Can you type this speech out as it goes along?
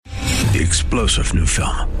The explosive new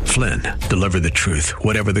film, Flynn, Deliver the Truth,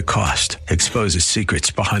 Whatever the Cost, exposes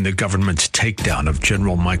secrets behind the government's takedown of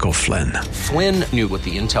General Michael Flynn. Flynn knew what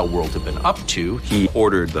the intel world had been up to. He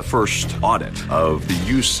ordered the first audit of the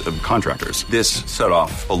use of contractors. This set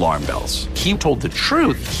off alarm bells. He told the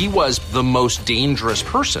truth. He was the most dangerous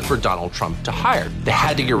person for Donald Trump to hire. They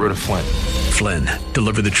had to get rid of Flynn. Flynn,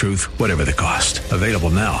 Deliver the Truth, Whatever the Cost. Available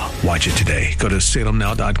now. Watch it today. Go to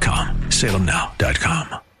salemnow.com.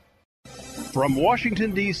 salemnow.com. From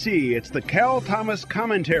Washington, D.C., it's the Cal Thomas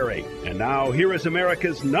Commentary. And now, here is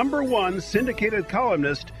America's #1 syndicated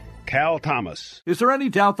columnist, Cal Thomas. Is there any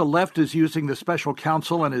doubt the left is using the special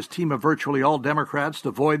counsel and his team of virtually all Democrats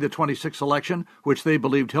to void the 26th election, which they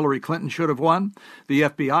believed Hillary Clinton should have won? The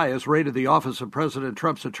FBI has raided the office of President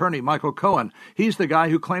Trump's attorney, Michael Cohen. He's the guy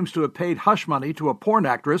who claims to have paid hush money to a porn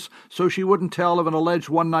actress so she wouldn't tell of an alleged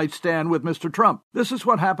one-night stand with Mr. Trump. This is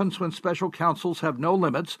what happens when special counsels have no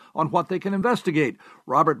limits on what they can investigate.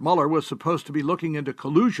 Robert Mueller was supposed to be looking into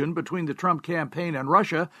collusion between the Trump campaign and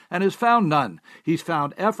Russia and has found none. He's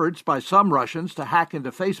found efforts by some Russians to hack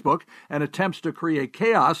into Facebook and attempts to create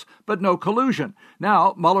chaos, but no collusion.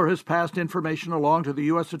 Now, Mueller has passed information along to the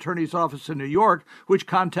U.S. Attorney's Office in New York, which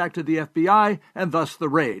contacted the FBI, and thus the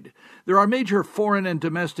raid. There are major foreign and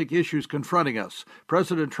domestic issues confronting us.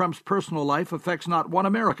 President Trump's personal life affects not one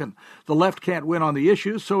American. The left can't win on the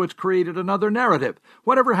issues, so it's created another narrative.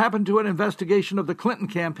 Whatever happened to an investigation of the Clinton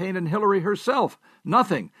campaign and Hillary herself?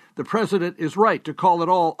 Nothing. The president is right to call it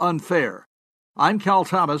all unfair. I'm Cal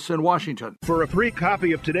Thomas in Washington. For a free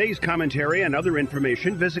copy of today's commentary and other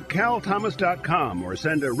information, visit calthomas.com or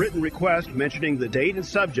send a written request mentioning the date and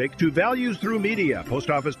subject to Values Through Media, Post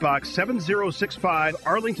Office Box 7065,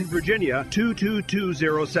 Arlington, Virginia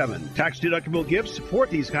 22207. Tax-deductible gifts support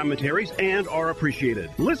these commentaries and are appreciated.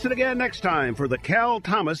 Listen again next time for the Cal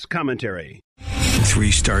Thomas Commentary.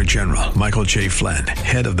 3-star General Michael J. Flynn,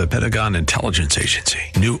 head of the Pentagon Intelligence Agency,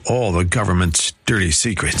 knew all the government's dirty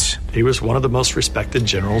secrets. He was one of the most respected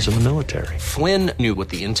generals in the military. Flynn knew what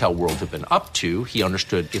the intel world had been up to. He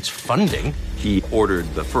understood its funding. He ordered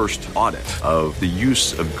the first audit of the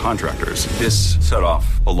use of contractors. This set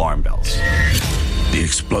off alarm bells. The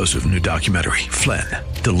explosive new documentary, Flynn,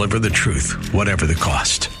 Deliver the Truth, Whatever the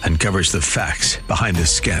Cost, uncovers the facts behind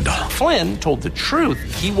this scandal. Flynn told the truth.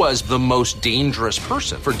 He was the most dangerous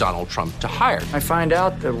person for Donald Trump to hire. I find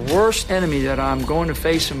out the worst enemy that I'm going to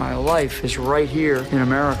face in my life is right here in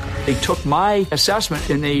America. They took my assessment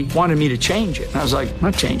and they wanted me to change it. And I was like, I'm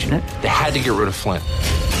not changing it. They had to get rid of Flynn.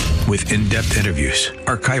 With in-depth interviews,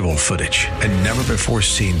 archival footage, and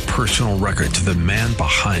never-before-seen personal records of the man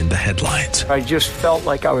behind the headlines. I just felt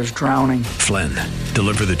like I was drowning. Flynn,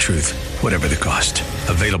 Deliver the Truth, Whatever the Cost.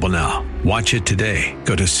 Available now. Watch it today.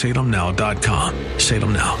 Go to salemnow.com.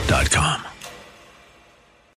 salemnow.com.